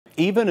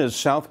Even as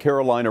South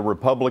Carolina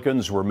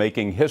Republicans were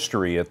making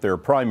history at their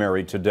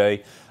primary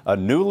today, a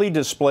newly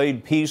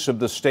displayed piece of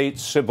the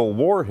state's Civil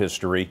War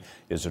history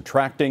is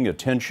attracting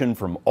attention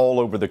from all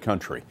over the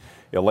country.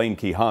 Elaine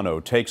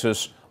Quijano takes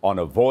us on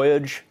a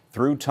voyage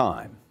through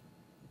time.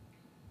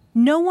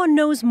 No one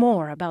knows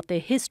more about the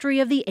history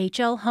of the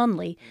HL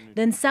Hunley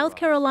than South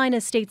Carolina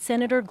State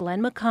Senator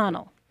Glenn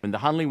McConnell. When the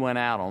Hunley went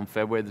out on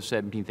February the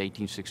 17th,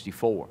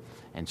 1864,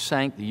 and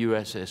sank the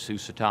USS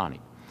Housatonic,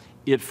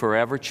 it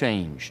forever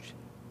changed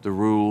the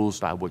rules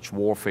by which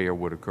warfare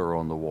would occur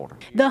on the water.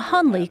 The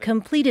Hunley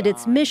completed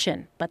its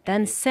mission, but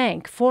then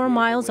sank 4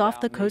 miles off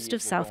the coast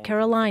of South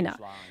Carolina.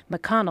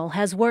 McConnell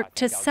has worked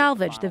to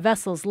salvage the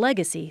vessel's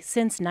legacy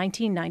since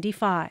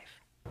 1995.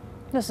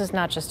 This is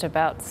not just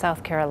about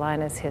South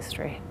Carolina's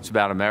history. It's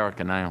about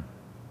America now.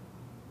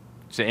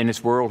 It's in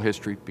its world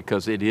history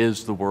because it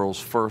is the world's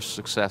first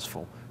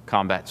successful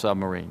combat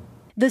submarine.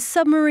 The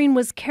submarine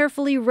was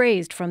carefully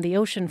raised from the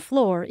ocean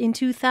floor in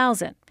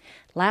 2000.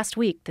 Last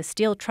week, the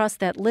steel truss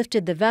that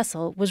lifted the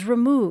vessel was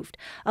removed,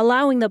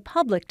 allowing the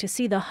public to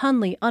see the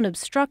Hunley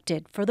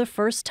unobstructed for the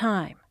first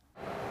time.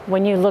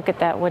 When you look at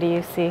that, what do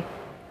you see?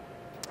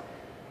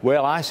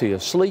 Well, I see a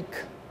sleek,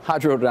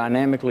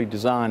 hydrodynamically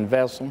designed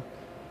vessel,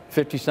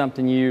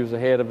 50-something years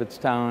ahead of its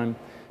time.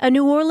 A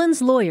New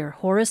Orleans lawyer,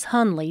 Horace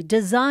Hunley,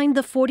 designed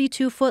the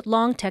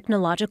 42-foot-long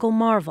technological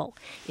marvel.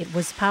 It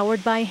was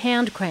powered by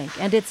hand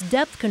crank, and its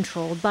depth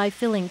controlled by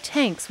filling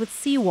tanks with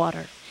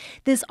seawater.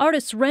 This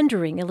artist's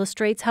rendering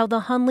illustrates how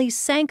the Hunley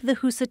sank the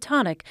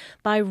Housatonic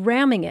by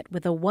ramming it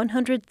with a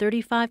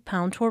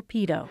 135-pound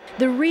torpedo.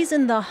 The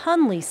reason the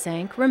Hunley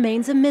sank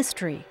remains a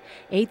mystery.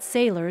 8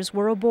 sailors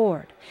were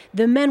aboard.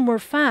 The men were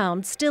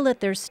found still at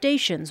their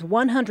stations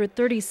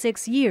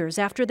 136 years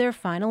after their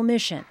final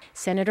mission.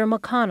 Senator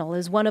McConnell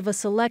is one of a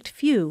select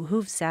few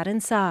who've sat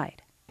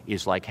inside.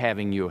 It's like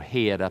having your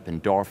head up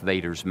in Darth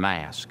Vader's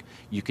mask.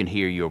 You can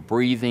hear your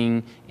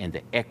breathing and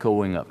the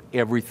echoing of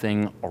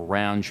everything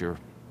around your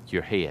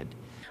head.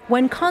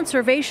 When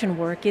conservation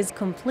work is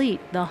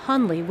complete, the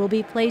Hunley will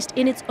be placed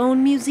in its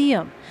own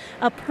museum,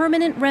 a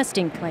permanent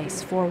resting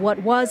place for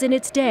what was in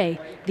its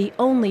day the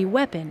only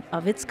weapon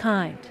of its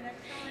kind.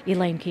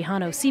 Elaine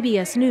Quijano,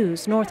 CBS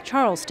News, North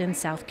Charleston,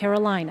 South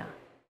Carolina.